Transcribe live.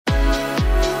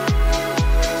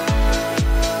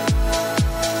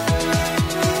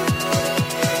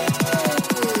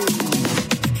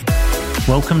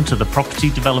Welcome to the Property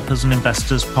Developers and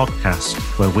Investors podcast,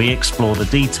 where we explore the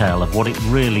detail of what it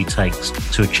really takes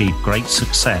to achieve great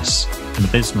success in the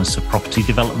business of property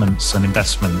developments and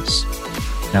investments.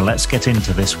 Now let's get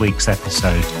into this week's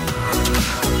episode.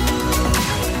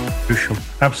 Crucial,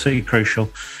 absolutely crucial.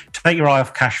 Take your eye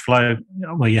off cash flow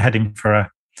where you're heading for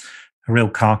a real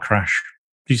car crash.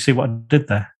 Did you see what I did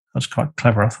there? That was quite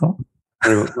clever, I thought.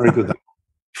 Very good.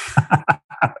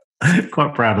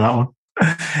 Quite proud of that one.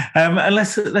 And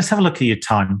let's have a look at your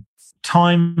time.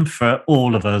 Time for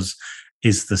all of us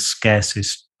is the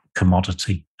scarcest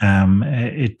commodity.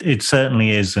 It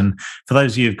certainly is. And for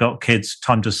those of you who've got kids,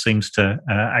 time just seems to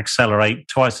accelerate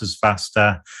twice as fast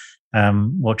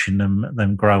watching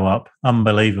them grow up.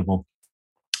 Unbelievable.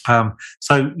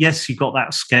 So yes, you've got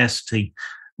that scarcity.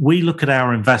 We look at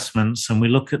our investments and we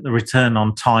look at the return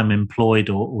on time employed,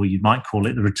 or you might call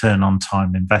it the return on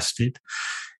time invested.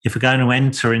 If we're going to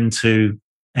enter into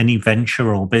any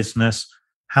venture or business,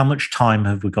 how much time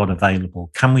have we got available?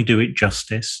 Can we do it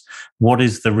justice? What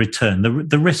is the return?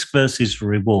 The risk versus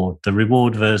reward, the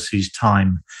reward versus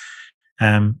time.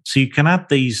 So you can add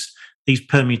these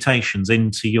permutations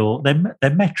into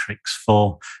their metrics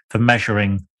for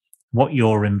measuring what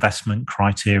your investment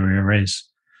criteria is.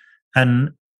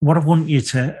 And what I want you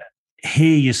to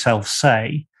hear yourself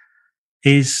say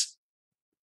is,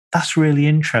 that's really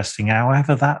interesting.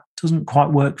 However, that doesn't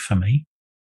quite work for me.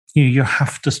 You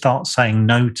have to start saying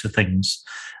no to things,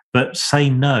 but say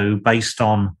no based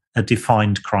on a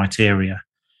defined criteria.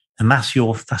 And that's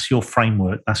your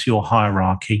framework. That's your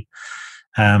hierarchy.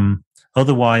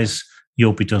 Otherwise,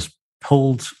 you'll be just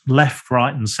pulled left,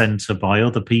 right, and centre by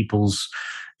other people's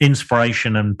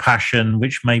inspiration and passion,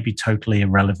 which may be totally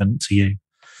irrelevant to you.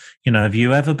 You know, have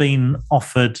you ever been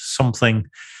offered something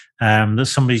that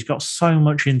somebody's got so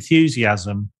much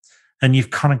enthusiasm and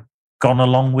you've kind of gone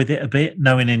along with it a bit,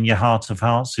 knowing in your heart of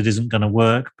hearts it isn't going to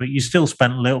work, but you still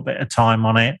spent a little bit of time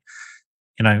on it?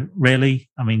 You know, really?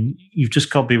 I mean, you've just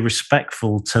got to be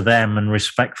respectful to them and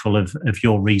respectful of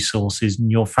your resources and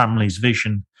your family's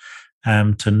vision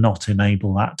to not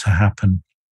enable that to happen.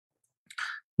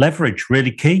 Leverage,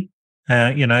 really key.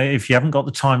 If you haven't got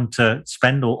the time to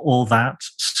spend all that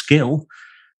skill,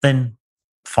 then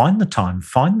find the time,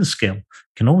 find the skill. You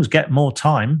can always get more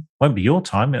time. Won't be your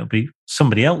time. It'll be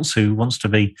somebody else who wants to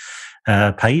be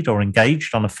paid or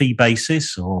engaged on a fee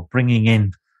basis, or bringing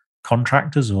in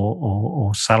contractors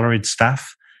or salaried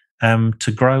staff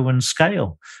to grow and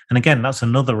scale. And again, that's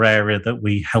another area that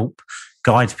we help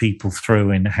guide people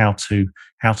through in how to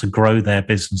grow their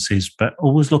businesses, but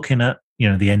always looking at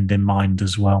the end in mind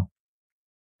as well.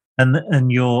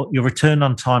 And your return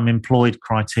on time employed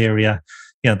criteria,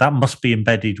 that must be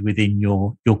embedded within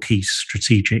your key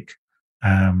strategic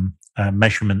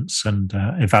measurements and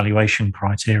evaluation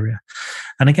criteria.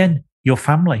 And again, your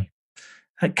family.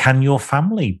 Can your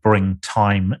family bring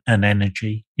time and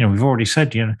energy? We've already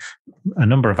said, a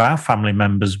number of our family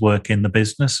members work in the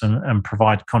business and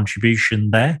provide contribution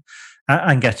there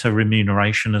and get a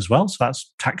remuneration as well. So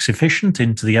that's tax efficient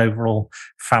into the overall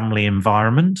family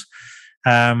environment.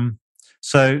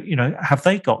 So, have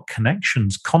they got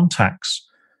connections, contacts?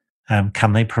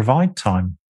 Can they provide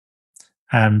time?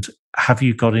 And have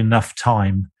you got enough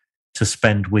time to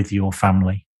spend with your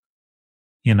family?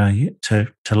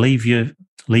 To leave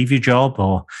your job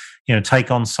or take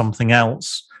on something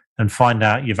else and find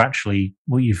out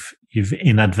what you've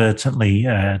inadvertently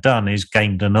done is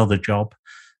gained another job,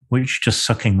 which just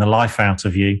sucking the life out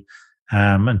of you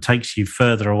and takes you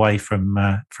further away from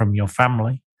your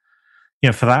family.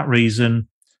 For that reason,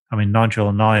 I mean, Nigel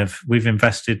and I we've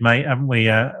invested, mate, haven't we,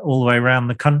 all the way around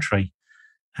the country.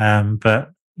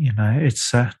 But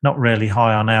it's not really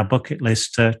high on our bucket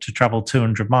list to travel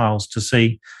 200 miles to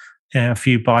see a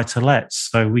few buy-to-lets.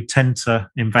 So we tend to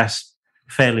invest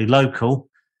fairly local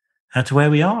to where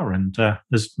we are. And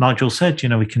as Nigel said,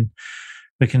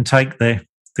 we can take the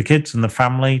kids and the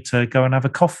family to go and have a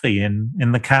coffee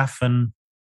in the cafe, and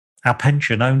our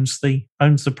pension owns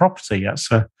the property.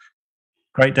 That's a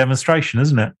great demonstration,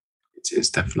 isn't it? It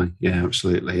is, definitely. Yeah,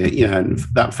 absolutely. And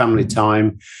that family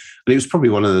time. And it was probably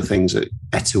one of the things that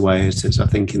ate away at us, I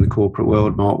think, in the corporate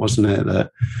world, Mark, wasn't it?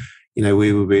 That,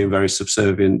 we were being very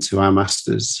subservient to our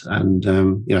masters. And,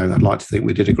 I'd like to think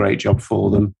we did a great job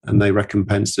for them and they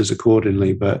recompensed us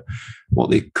accordingly. But what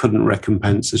they couldn't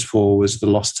recompense us for was the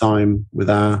lost time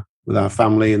with our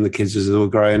family and the kids as they were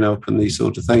growing up and these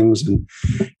sort of things. And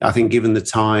I think given the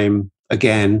time,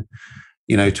 again,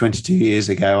 22 years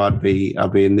ago, I'd be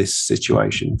in this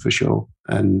situation for sure.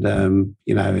 And, and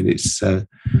it's,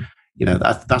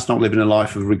 that's not living a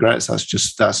life of regrets. That's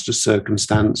just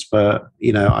circumstance. But,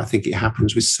 I think it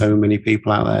happens with so many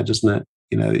people out there, doesn't it?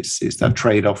 it's that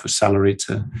trade-off of salary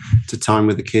to time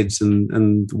with the kids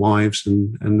and wives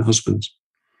and husbands.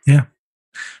 Yeah,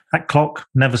 that clock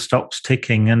never stops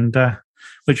ticking, and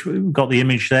which we've got the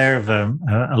image there of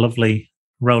a lovely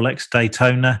Rolex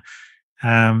Daytona.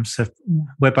 So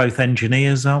we're both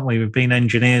engineers, aren't we? We've been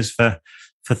engineers for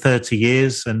 30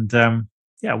 years, and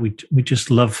we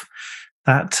just love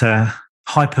that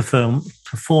high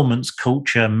performance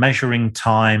culture, measuring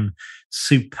time,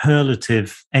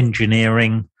 superlative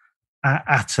engineering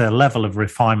at a level of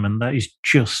refinement that is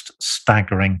just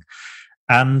staggering,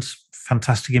 and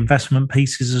fantastic investment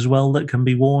pieces as well that can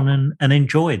be worn and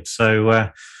enjoyed. So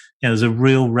there's a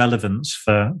real relevance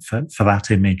for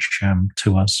that image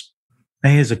to us.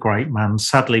 Here's a great man,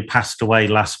 sadly passed away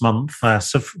last month,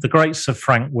 the great Sir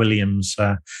Frank Williams,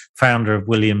 founder of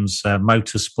Williams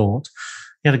Motorsport.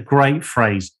 He had a great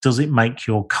phrase: does it make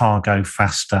your car go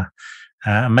faster?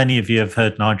 Many of you have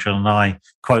heard Nigel and I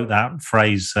quote that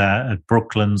phrase at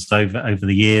Brooklands over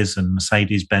the years, and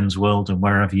Mercedes-Benz World, and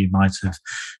wherever you might have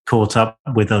caught up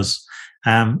with us.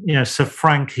 Sir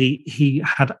Frank, he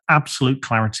had absolute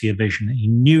clarity of vision. He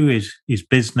knew his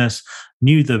business,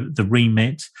 knew the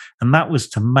remit, and that was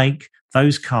to make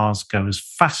those cars go as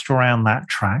fast around that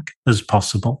track as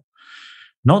possible.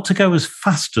 Not to go as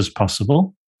fast as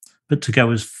possible, but to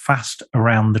go as fast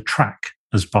around the track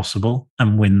as possible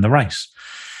and win the race.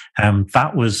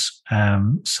 That was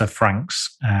Sir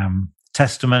Frank's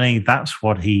testimony. That's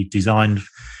what he designed,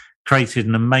 created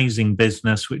an amazing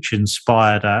business which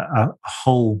inspired a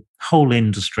whole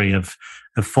industry of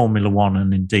Formula One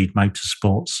and indeed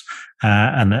motorsports,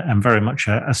 and very much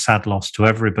a sad loss to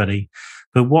everybody.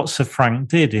 But what Sir Frank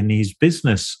did in his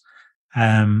business,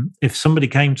 if somebody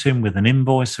came to him with an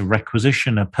invoice, a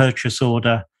requisition, a purchase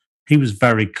order, he was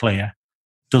very clear.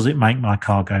 Does it make my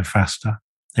car go faster?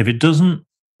 If it doesn't,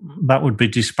 that would be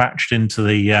dispatched into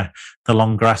the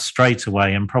long grass straight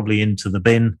away and probably into the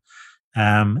bin.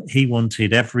 He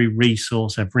wanted every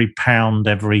resource, every pound,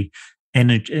 every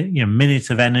energy, minute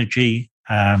of energy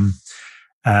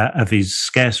of his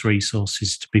scarce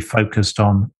resources to be focused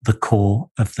on the core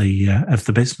of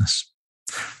the business.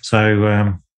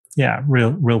 So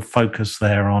real focus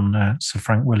there on Sir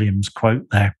Frank Williams' quote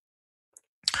there.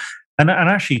 And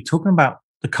actually talking about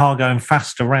the car going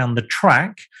fast around the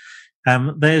track,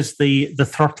 there's the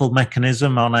throttle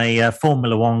mechanism on a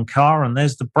Formula One car, and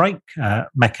there's the brake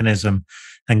mechanism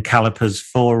and calipers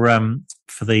for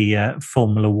the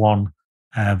Formula One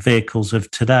vehicles of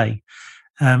today.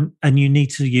 And you need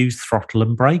to use throttle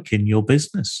and brake in your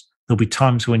business. There'll be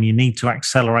times when you need to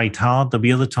accelerate hard. There'll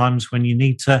be other times when you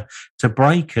need to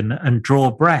brake and draw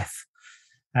breath.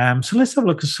 So let's have a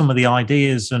look at some of the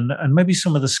ideas and maybe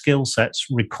some of the skill sets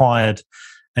required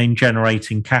in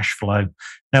generating cash flow.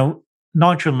 Now,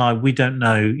 Nigel and I, we don't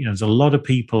know, there's a lot of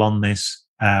people on this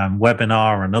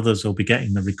webinar, and others will be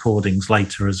getting the recordings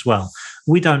later as well.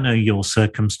 We don't know your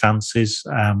circumstances.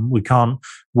 We can't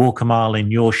walk a mile in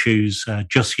your shoes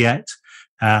just yet.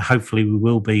 Hopefully we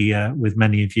will be with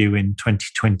many of you in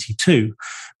 2022.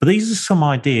 But these are some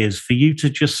ideas for you to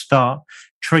just start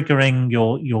triggering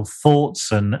your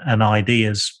thoughts and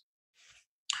ideas.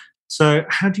 So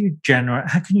how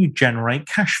can you generate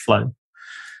cash flow?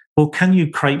 Well, can you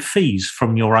create fees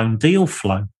from your own deal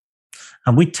flow?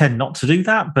 And we tend not to do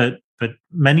that, but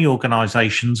many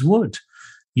organizations would.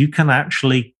 You can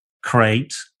actually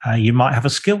create, you might have a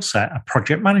skill set, a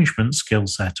project management skill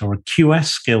set, or a QS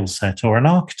skill set, or an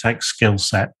architect skill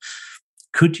set.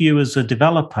 Could you, as a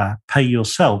developer, pay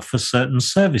yourself for certain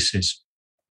services?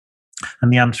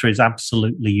 And the answer is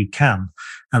absolutely you can.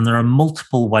 And there are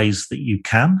multiple ways that you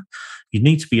can. You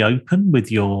need to be open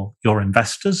with your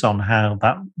investors on how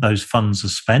those funds are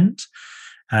spent.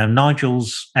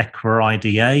 Nigel's Equa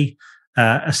IDA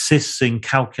assists in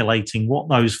calculating what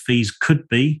those fees could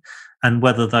be and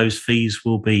whether those fees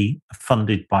will be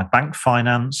funded by bank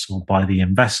finance or by the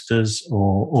investors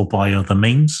or by other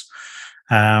means.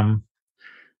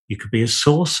 You could be a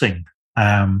sourcing,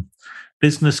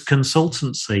 business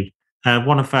consultancy.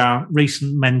 One of our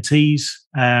recent mentees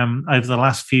over the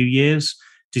last few years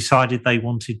decided they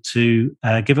wanted to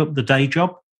give up the day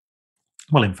job.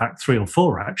 Well, in fact, 3 or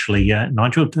 4 actually,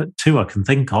 Nigel, 2 I can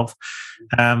think of.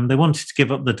 They wanted to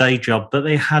give up the day job, but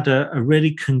they had a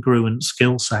really congruent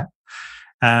skill set.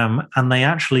 And they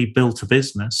actually built a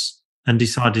business and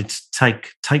decided to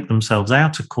take themselves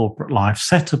out of corporate life,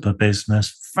 set up a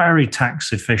business, very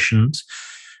tax efficient,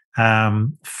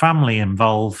 family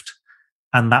involved,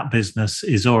 and that business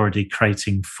is already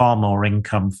creating far more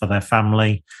income for their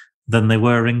family than they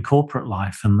were in corporate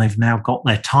life. And they've now got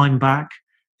their time back.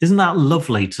 Isn't that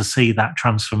lovely to see that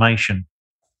transformation?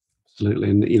 absolutely.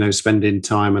 And, spending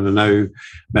time, and I know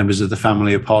members of the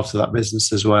family are part of that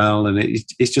business as well. And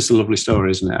it's just a lovely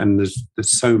story, isn't it? And there's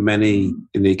so many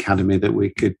in the academy that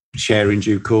we could share in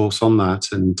due course on that.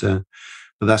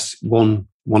 But that's one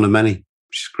of many,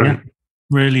 which is great. Yeah,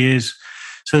 really is.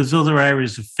 So there's other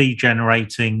areas of fee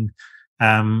generating.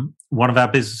 One of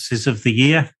our businesses of the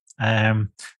year,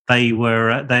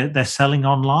 they're selling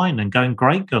online and going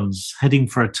great guns, heading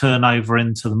for a turnover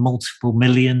into the multiple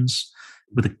millions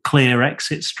with a clear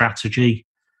exit strategy.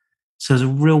 So there's a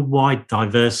real wide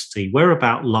diversity. We're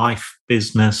about life,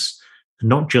 business, and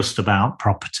not just about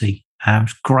property.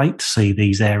 It's great to see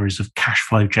these areas of cash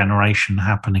flow generation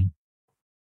happening.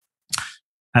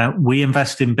 We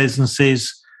invest in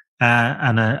businesses,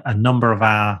 and a number of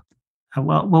our,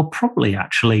 probably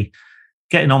actually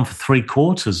getting on for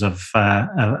 3/4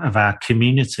 of our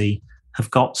community have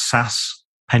got SSAS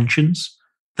pensions.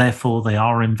 Therefore, they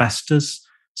are investors.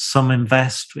 Some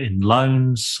invest in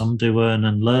loans, some do earn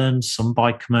and learn, some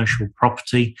buy commercial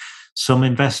property, some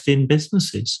invest in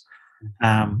businesses.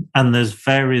 And there's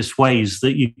various ways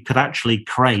that you could actually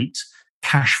create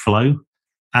cash flow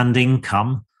and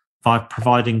income by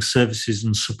providing services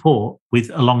and support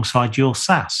alongside your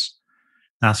SSAS.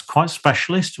 That's quite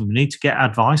specialist, and we need to get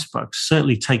advice, but I can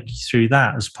certainly take you through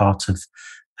that as part of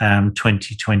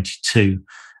 2022.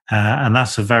 And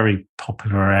that's a very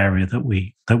popular area that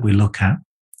we look at.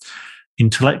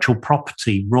 Intellectual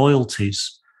property,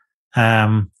 royalties.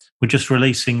 We're just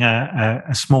releasing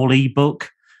a small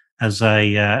ebook as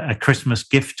a Christmas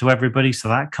gift to everybody, so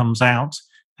that comes out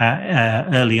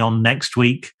early on next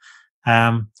week.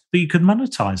 But you could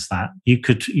monetize that. You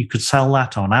could sell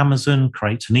that on Amazon,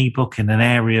 create an ebook in an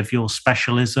area of your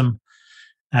specialism.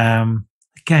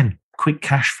 Again, quick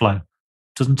cash flow.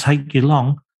 Doesn't take you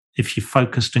long if you're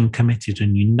focused and committed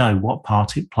and you know what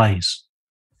part it plays.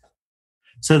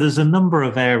 So there's a number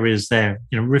of areas there.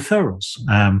 Referrals.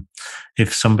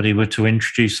 If somebody were to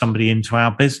introduce somebody into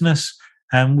our business,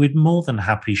 we'd more than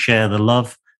happy share the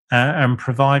love and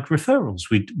provide referrals.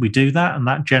 We do that, and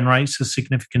that generates a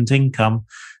significant income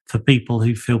for people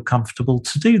who feel comfortable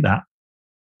to do that.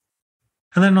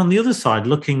 And then on the other side,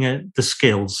 looking at the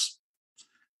skills,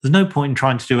 there's no point in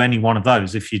trying to do any one of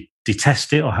those if you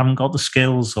detest it or haven't got the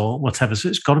skills or whatever. So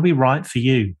it's got to be right for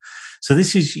you. So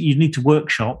you need to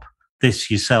workshop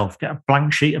this yourself. Get a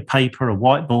blank sheet of paper, a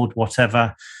whiteboard,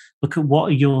 whatever. Look at what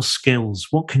are your skills.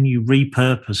 What can you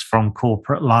repurpose from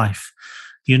corporate life?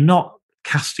 You're not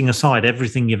casting aside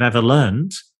everything you've ever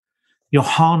learned. You're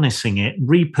harnessing it,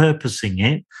 repurposing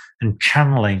it, and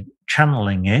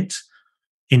channeling it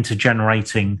into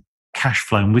generating cash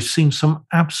flow. And we've seen some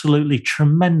absolutely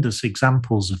tremendous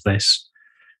examples of this.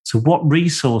 So what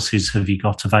resources have you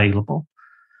got available?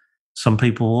 Some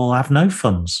people will have no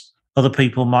funds. Other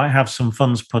people might have some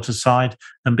funds put aside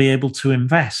and be able to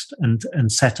invest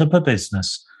and set up a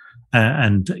business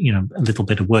and a little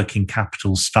bit of working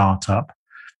capital startup.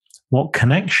 What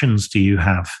connections do you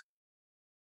have?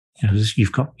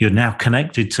 You're now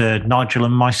connected to Nigel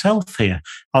and myself here.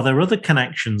 Are there other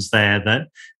connections there that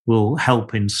will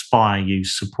help inspire you,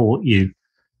 support you?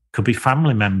 Could be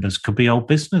family members, could be old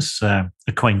business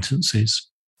acquaintances.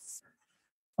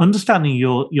 Understanding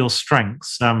your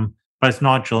strengths. Both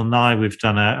Nigel and I, we've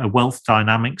done a wealth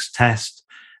dynamics test,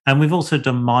 and we've also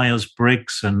done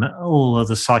Myers-Briggs and all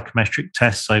other psychometric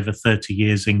tests over 30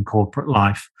 years in corporate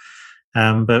life.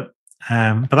 But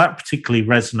that particularly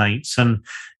resonates, and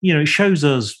it shows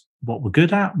us what we're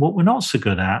good at, what we're not so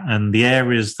good at, and the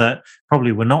areas that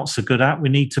probably we're not so good at, we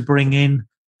need to bring in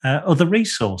other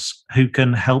resource who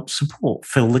can help support,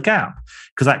 fill the gap,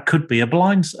 because that could be a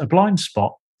blind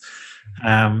spot.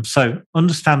 So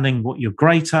understanding what you're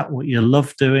great at, what you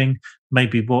love doing,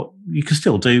 maybe what you can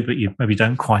still do, but you maybe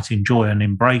don't quite enjoy and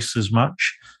embrace as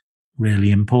much,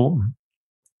 really important.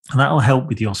 And that'll help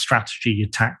with your strategy, your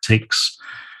tactics.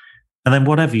 And then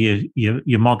whatever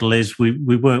your model is,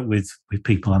 we work with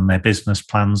people and their business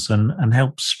plans and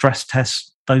help stress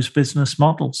test those business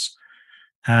models.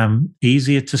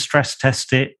 Easier to stress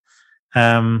test it,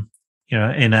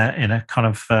 in a kind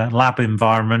of lab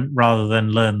environment rather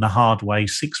than learn the hard way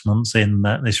 6 months in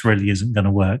that this really isn't going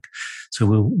to work. So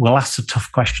we'll ask the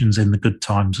tough questions in the good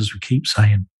times, as we keep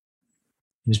saying.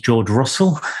 There's George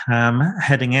Russell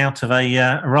heading out of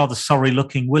a rather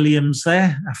sorry-looking Williams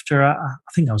there after I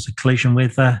think that was a collision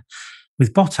with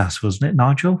Bottas, wasn't it,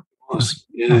 Nigel? It was.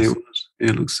 Yeah, it was.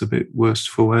 It looks a bit worse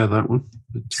for wear, that one.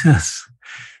 Yes.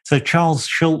 So Charles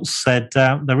Schultz said,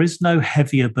 there is no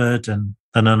heavier burden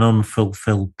than an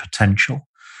unfulfilled potential.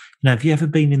 Have you ever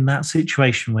been in that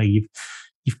situation where you've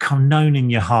known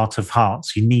in your heart of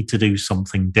hearts you need to do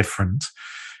something different?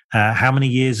 How many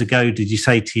years ago did you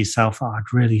say to yourself, I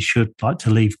really should like to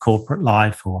leave corporate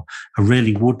life, or I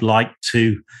really would like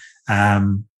to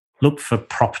look for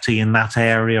property in that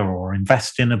area, or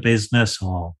invest in a business,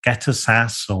 or get a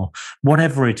SaaS, or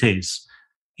whatever it is?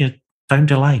 Don't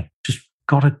delay. Just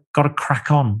gotta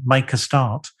crack on, make a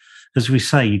start. As we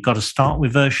say, you've got to start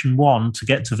with version 1 to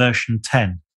get to version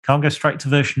 10. Can't go straight to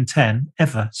version 10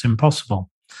 ever. It's impossible.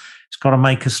 It's got to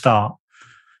make a start.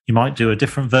 You might do a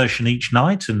different version each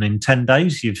night, and in 10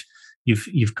 days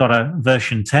you've got a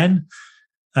version 10,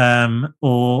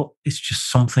 or it's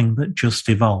just something that just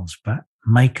evolves. But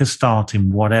make a start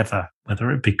in whatever,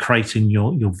 whether it be creating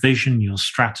your vision, your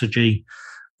strategy,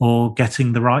 or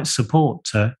getting the right support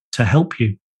to help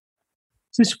you.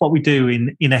 This is what we do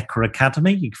in EQUA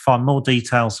Academy. You can find more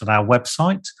details at our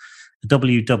website,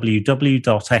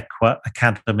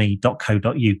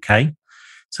 www.equaacademy.co.uk.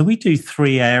 So we do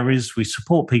 3 areas. We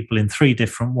support people in 3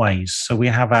 different ways. So we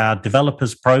have our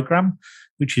developers program,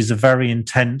 which is a very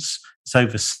intense, it's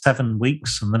over 7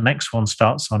 weeks, and the next one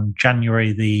starts on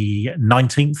January the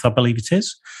 19th, I believe it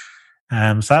is.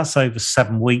 So that's over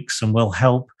 7 weeks, and we'll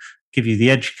help give you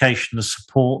the education, the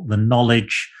support, the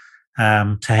knowledge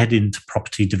to head into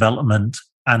property development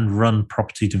and run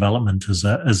property development as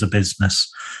a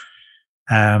business.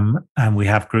 And we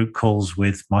have group calls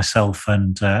with myself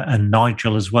and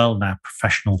Nigel as well. And our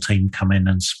professional team come in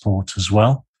and support as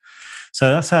well.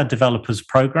 So that's our developers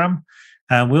program.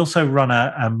 We also run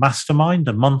a mastermind,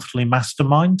 a monthly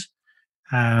mastermind.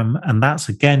 And that's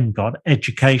again got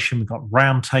education. We've got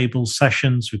roundtable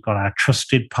sessions. We've got our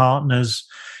trusted partners.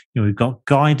 We've got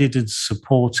guided and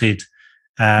supported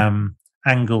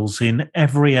angles in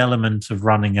every element of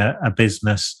running a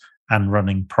business and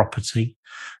running property.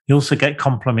 You also get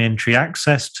complimentary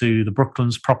access to the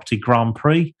Brooklands Property Grand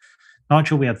Prix.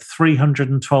 Nigel, we had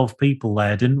 312 people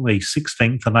there, didn't we?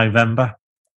 16th of November.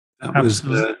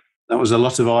 That was a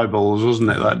lot of eyeballs,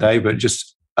 wasn't it, that day? But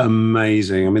just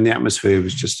amazing. I mean, the atmosphere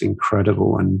was just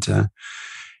incredible, and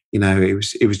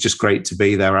it was just great to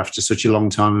be there after such a long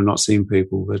time of not seeing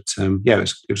people. But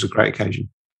it was a great occasion.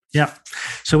 Yeah.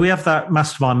 So we have that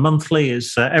mastermind monthly.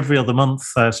 It's every other month,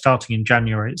 starting in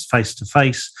January, it's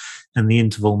face-to-face. And the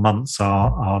interval months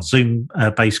are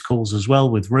Zoom-based calls as well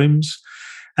with rooms.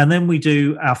 And then we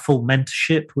do our full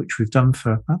mentorship, which we've done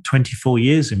for about 24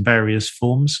 years in various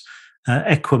forms.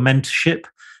 EQUA Mentorship.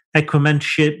 EQUA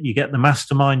Mentorship, you get the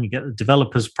mastermind, you get the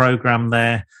developers program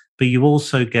there, but you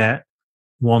also get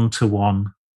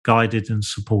one-to-one guided and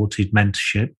supported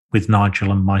mentorship with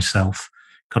Nigel and myself.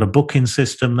 Got a booking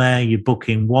system there. You're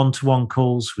booking one-to-one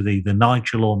calls with either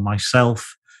Nigel or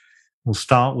myself. We'll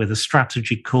start with a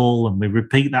strategy call, and we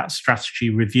repeat that strategy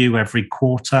review every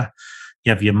quarter.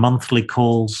 You have your monthly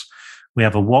calls. We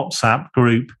have a WhatsApp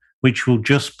group, which will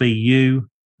just be you,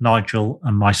 Nigel,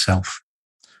 and myself.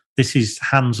 This is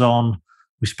hands-on.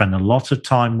 We spend a lot of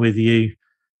time with you,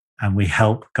 and we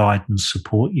help guide and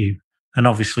support you. And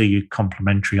obviously, you're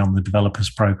complimentary on the developers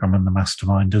program and the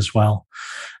mastermind as well.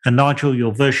 And Nigel,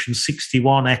 your version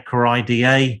 61 EQUA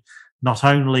IDA, not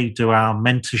only do our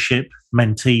mentorship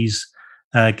mentees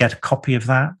get a copy of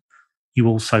that, you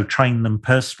also train them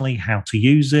personally how to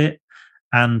use it.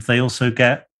 And they also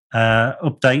get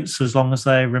updates as long as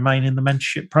they remain in the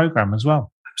mentorship program as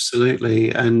well.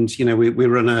 Absolutely. And, we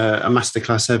run a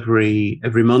masterclass every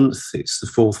month. It's the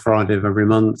 4th Friday of every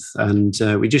month. And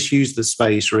we just use the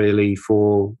space really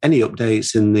for any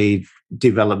updates in the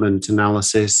development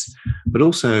analysis, but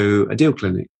also a deal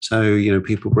clinic. So,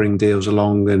 people bring deals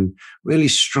along and really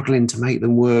struggling to make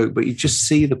them work, but you just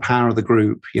see the power of the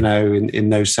group, in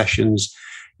those sessions,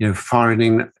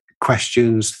 firing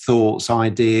questions, thoughts,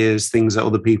 ideas, things that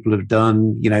other people have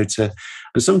done,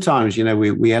 and sometimes,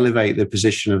 we elevate the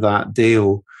position of that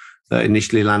deal that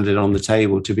initially landed on the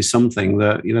table to be something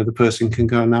that, the person can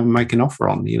go and make an offer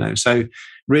on, So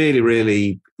really,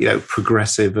 really,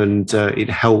 progressive, and it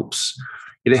helps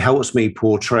me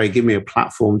give me a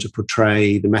platform to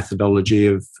portray the methodology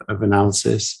of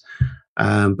analysis,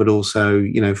 but also,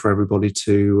 for everybody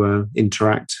to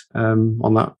interact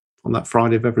on that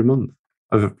Friday of every month.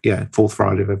 4th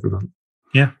Friday of every month.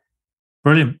 Yeah,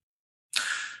 brilliant.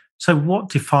 So what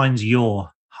defines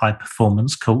your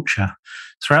high-performance culture?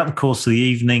 Throughout the course of the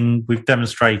evening, we've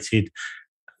demonstrated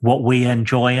what we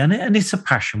enjoy, and it's a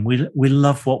passion. We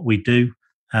love what we do,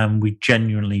 and we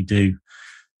genuinely do.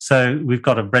 So we've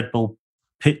got a Red Bull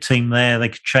pit team there. They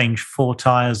could change 4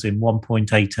 tyres in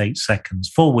 1.88 seconds.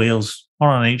 4 wheels, 1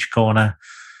 on each corner,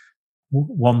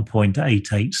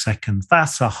 1.88 seconds.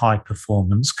 That's a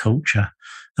high-performance culture.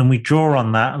 And we draw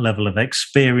on that level of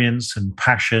experience and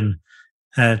passion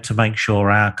to make sure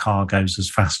our car goes as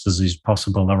fast as is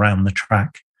possible around the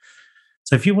track.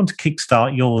 So if you want to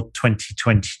kickstart your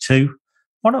 2022,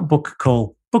 why not book a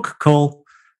call? Book a call.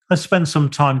 Let's spend some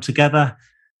time together.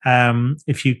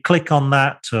 If you click on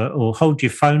that or hold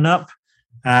your phone up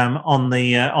on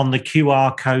the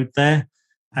QR code there,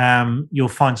 you'll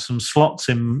find some slots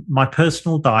in my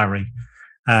personal diary,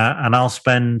 and I'll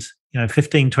spend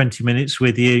 15, 20 minutes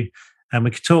with you, and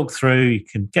we can talk through. You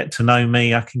can get to know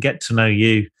me, I can get to know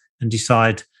you, and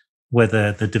decide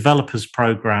whether the developers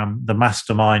program, the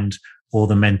mastermind, or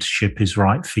the mentorship is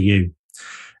right for you.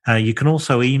 You can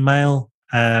also email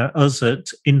us at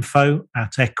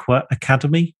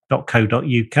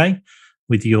info@equaacademy.co.uk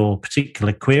with your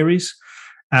particular queries.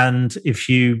 And if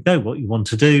you know what you want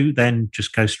to do, then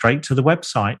just go straight to the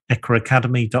website,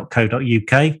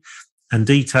 equaacademy.co.uk, and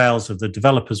details of the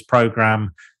developers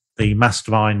program, the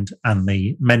mastermind, and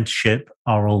the mentorship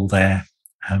are all there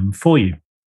for you.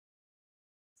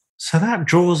 So that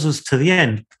draws us to the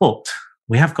end, but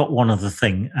we have got one other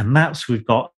thing, and that's we've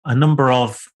got a number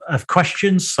of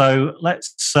questions. So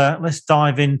let's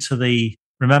dive into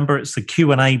remember, it's the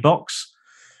Q&A box.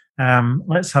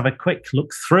 Let's have a quick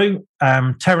look through.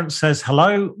 Terence says,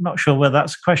 hello. Not sure whether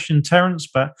that's a question, Terence,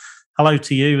 but hello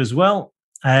to you as well.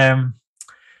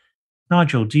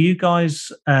 Nigel, do you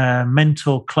guys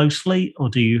mentor closely, or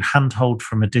do you handhold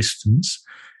from a distance?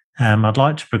 I'd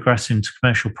like to progress into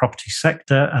commercial property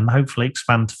sector and hopefully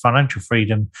expand to financial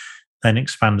freedom, then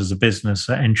expand as a business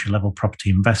at entry-level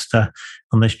property investor.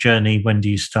 On this journey, when do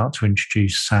you start to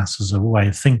introduce SaaS as a way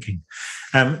of thinking?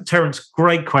 Terence,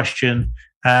 great question.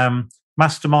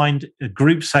 Mastermind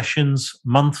group sessions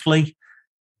monthly.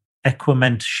 Equa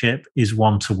Mentorship is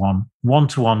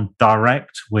one-to-one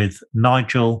direct with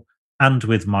Nigel and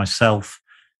with myself.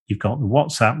 You've got the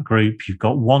WhatsApp group. You've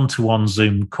got one-to-one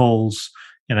Zoom calls.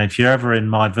 If you're ever in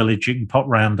my village, you can pop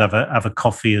round, have a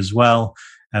coffee as well.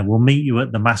 We'll meet you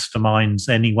at the masterminds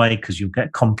anyway, because you'll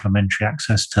get complimentary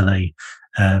access to the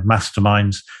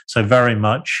masterminds. So very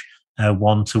much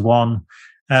one-to-one.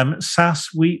 SaaS,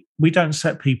 we don't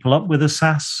set people up with a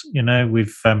SaaS.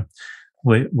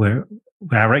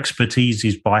 Our expertise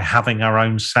is by having our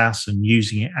own SaaS and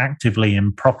using it actively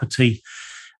in property.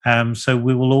 So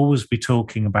we will always be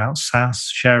talking about SaaS,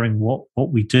 sharing what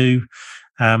we do.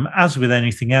 As with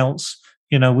anything else,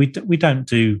 we don't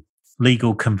do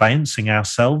legal conveyancing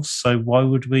ourselves. So why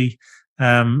would we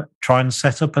try and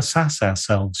set up a SaaS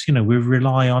ourselves? We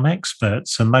rely on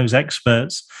experts, and those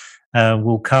experts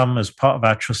will come as part of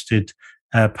our trusted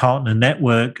partner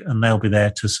network, and they'll be there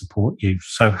to support you.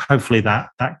 So hopefully that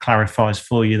clarifies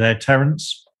for you there,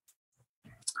 Terence.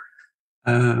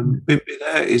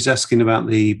 Is asking about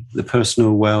the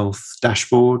personal wealth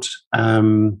dashboard.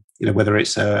 Whether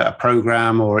it's a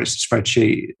program or it's a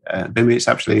spreadsheet. Maybe it's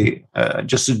actually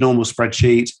just a normal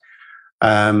spreadsheet.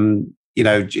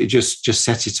 Just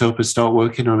set it up and start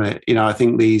working on it. I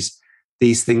think these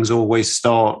things always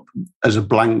start as a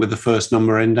blank with the first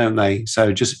number in, don't they?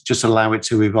 So just allow it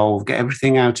to evolve. Get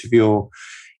everything out of your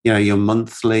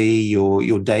monthly,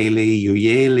 your daily, your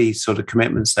yearly sort of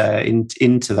commitments there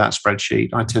into that spreadsheet.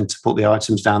 I tend to put the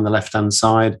items down the left-hand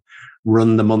side,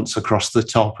 run the months across the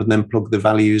top, and then plug the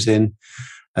values in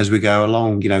as we go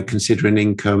along, considering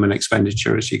income and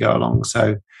expenditure as you go along.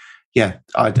 So, yeah,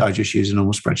 I just use a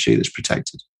normal spreadsheet that's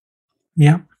protected.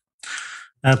 Yeah.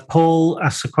 Paul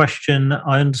asks a question.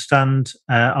 I understand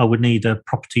I would need a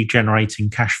property generating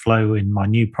cash flow in my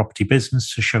new property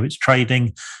business to show its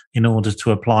trading in order to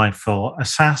apply for a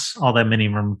SaaS. Are there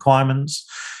minimum requirements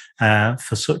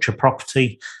for such a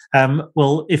property?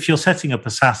 Well, if you're setting up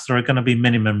a SaaS, there are going to be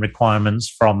minimum requirements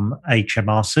from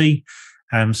HMRC.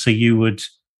 So you would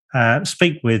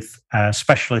speak with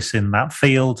specialists in that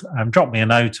field. Drop me a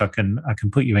note. I can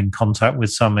put you in contact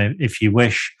with some if you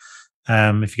wish.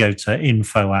 If you go to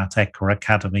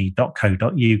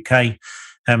info@equaacademy.co.uk.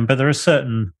 But there are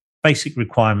certain basic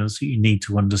requirements that you need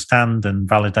to understand and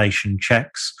validation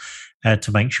checks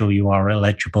to make sure you are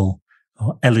eligible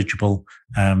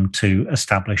to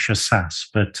establish a SaaS.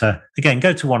 But again,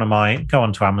 go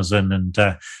onto Amazon and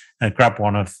grab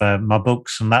one of my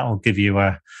books, and that will give you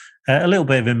a little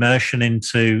bit of immersion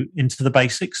into the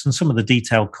basics and some of the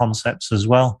detailed concepts as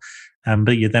well.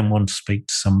 But you then want to speak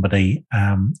to somebody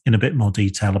in a bit more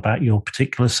detail about your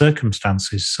particular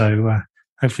circumstances. So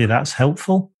hopefully that's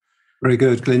helpful. Very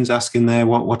good. Glyn's asking there,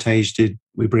 what age did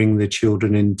we bring the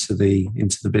children into the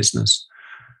business?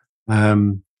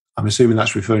 I'm assuming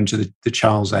that's referring to the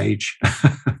child's age,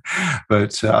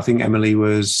 but I think Emily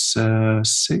was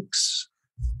 6.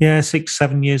 Yeah, 6,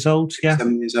 7 years old. Yeah,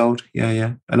 7 years old.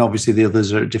 Yeah. And obviously the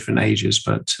others are at different ages,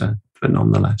 but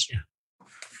nonetheless. Yeah.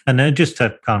 And just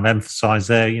to kind of emphasise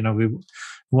there, we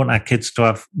want our kids to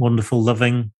have wonderful,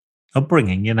 loving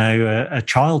upbringing, a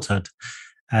childhood.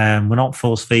 We're not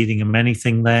force feeding them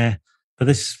anything there, but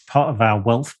this is part of our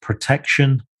wealth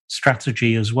protection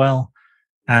strategy as well.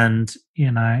 And,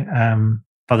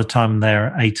 by the time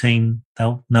they're 18,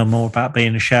 they'll know more about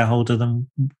being a shareholder than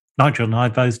Nigel and I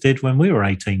both did when we were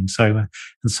 18. So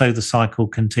the cycle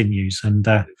continues. And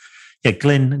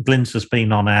Glyn's just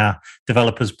been on our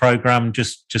developers program,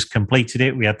 just completed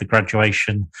it. We had the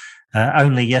graduation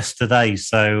only yesterday.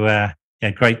 So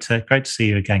great to see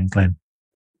you again, Glyn.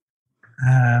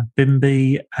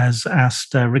 Bimby has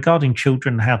asked regarding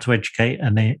children, how to educate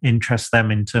and interest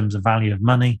them in terms of value of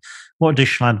money. What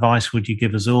additional advice would you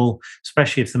give us all,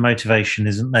 especially if the motivation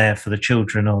isn't there for the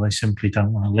children or they simply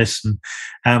don't want to listen?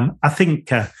 I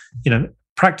think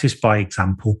practice by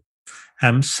example.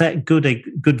 Set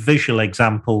good visual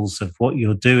examples of what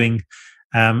you're doing.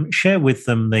 Share with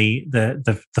them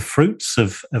the fruits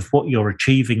of what you're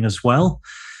achieving as well.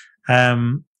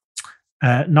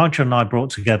 Nigel and I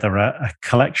brought together a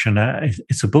collection.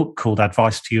 It's a book called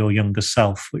Advice to Your Younger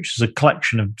Self, which is a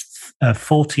collection of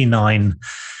 49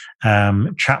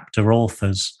 chapter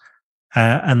authors.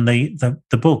 And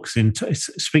the book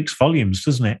speaks volumes,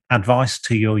 doesn't it? Advice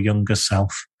to your younger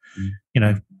self.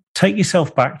 Take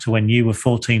yourself back to when you were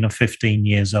 14 or 15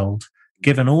 years old.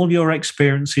 Given all your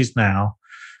experiences now,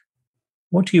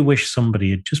 what do you wish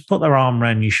somebody had just put their arm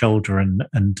around your shoulder and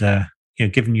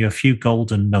given you a few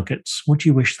golden nuggets? What do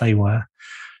you wish they were?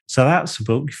 So that's a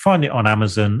book. You find it on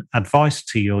Amazon, Advice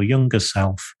to Your Younger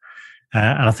Self.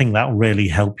 And I think that will really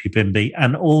help you, Bimby.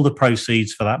 And all the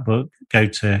proceeds for that book go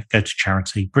to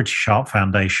charity, British Heart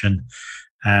Foundation.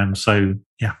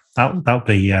 That'll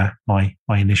be my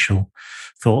initial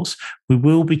thoughts. We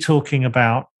will be talking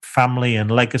about family and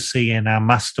legacy in our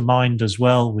mastermind as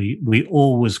well. We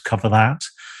always cover that.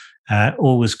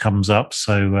 Always comes up.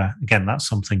 So again, that's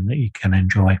something that you can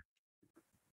enjoy.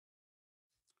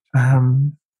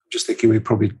 Just thinking we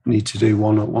probably need to do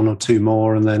one or two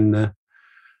more and then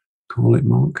call it,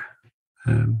 Mark.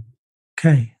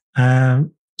 Okay.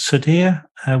 Sudhir,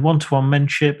 one-to-one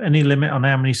mentorship, any limit on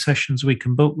how many sessions we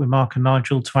can book with Mark and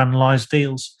Nigel to analyse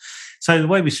deals? So the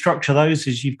way we structure those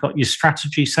is you've got your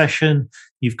strategy session,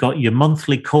 you've got your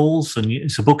monthly calls, and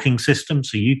it's a booking system,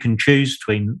 so you can choose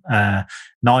between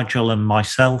Nigel and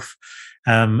myself.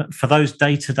 For those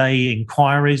day-to-day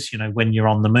inquiries, when you're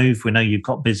on the move, we know you've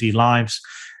got busy lives.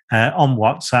 On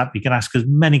WhatsApp, you can ask as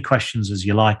many questions as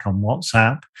you like on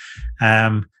WhatsApp.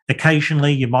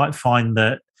 Occasionally, you might find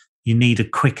that you need a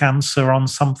quick answer on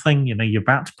something. You're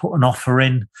about to put an offer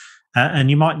in, and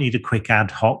you might need a quick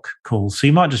ad hoc call. So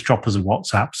you might just drop us a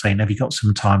WhatsApp saying, have you got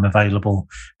some time available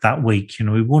that week?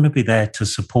 We want to be there to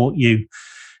support you.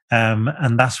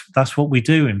 And that's what we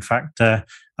do. In fact, I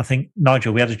think,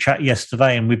 Nigel, we had a chat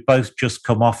yesterday and we've both just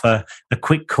come off a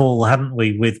quick call, hadn't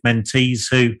we, with mentees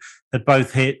who had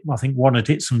both hit, I think one had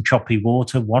hit some choppy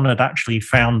water, one had actually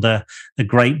found a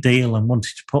great deal and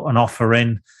wanted to put an offer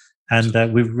in.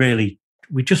 And we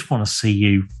just want to see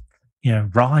you,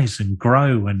 rise and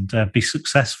grow and be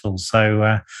successful.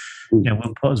 So,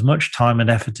 we'll put as much time and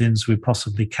effort in as we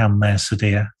possibly can there,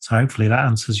 Sudhir. So hopefully that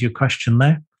answers your question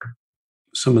there.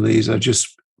 Some of these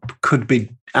could be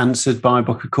answered by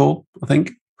book a call, I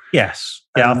think. Yes.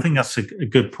 Yeah, I think that's a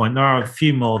good point. There are a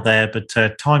few more there, but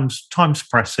time's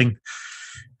pressing.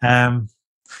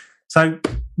 So,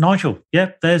 Nigel,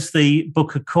 there's the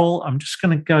book a call. I'm just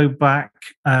going to go back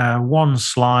one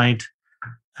slide.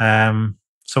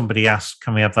 Somebody asked,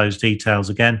 can we have those details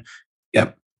again?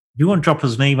 Yep. If you want to drop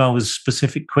us an email with a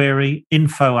specific query,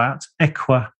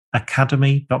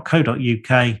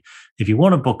 info@equaacademy.co.uk. If you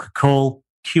want to book a call,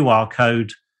 QR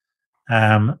code,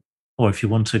 or if you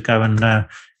want to go and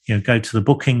go to the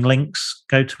booking links,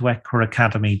 go to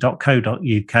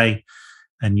equaacademy.co.uk,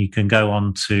 and you can go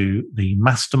on to the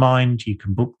mastermind. You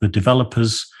can book the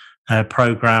developers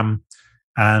program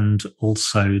and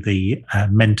also the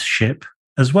mentorship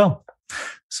as well.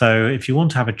 So if you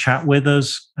want to have a chat with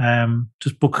us,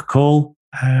 just book a call.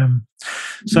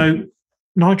 So,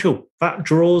 Nigel, that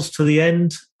draws to the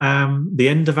end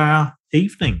of our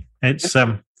evening. It's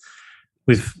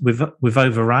we've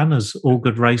overrun, as all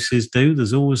good races do.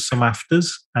 There's always some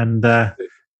afters, and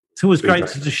it's always great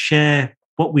to just share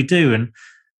what we do. And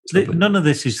none of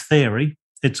this is theory.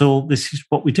 It's all, this is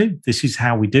what we do. This is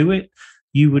how we do it.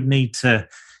 You would need to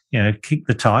kick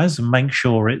the tires and make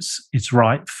sure it's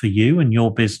right for you and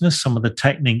your business, some of the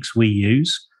techniques we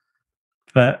use.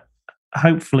 But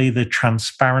hopefully the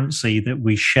transparency that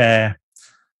we share,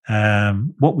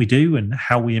 what we do and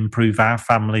how we improve our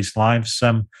families' lives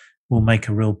will make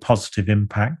a real positive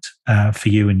impact for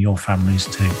you and your families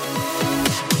too.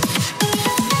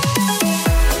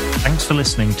 Thanks for for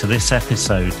listening to this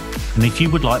episode. And if you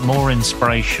would like more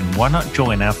inspiration, why not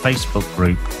join our Facebook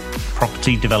group,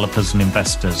 Property Developers and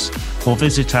Investors, or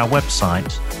visit our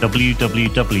website,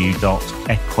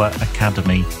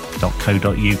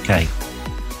 www.equaacademy.co.uk.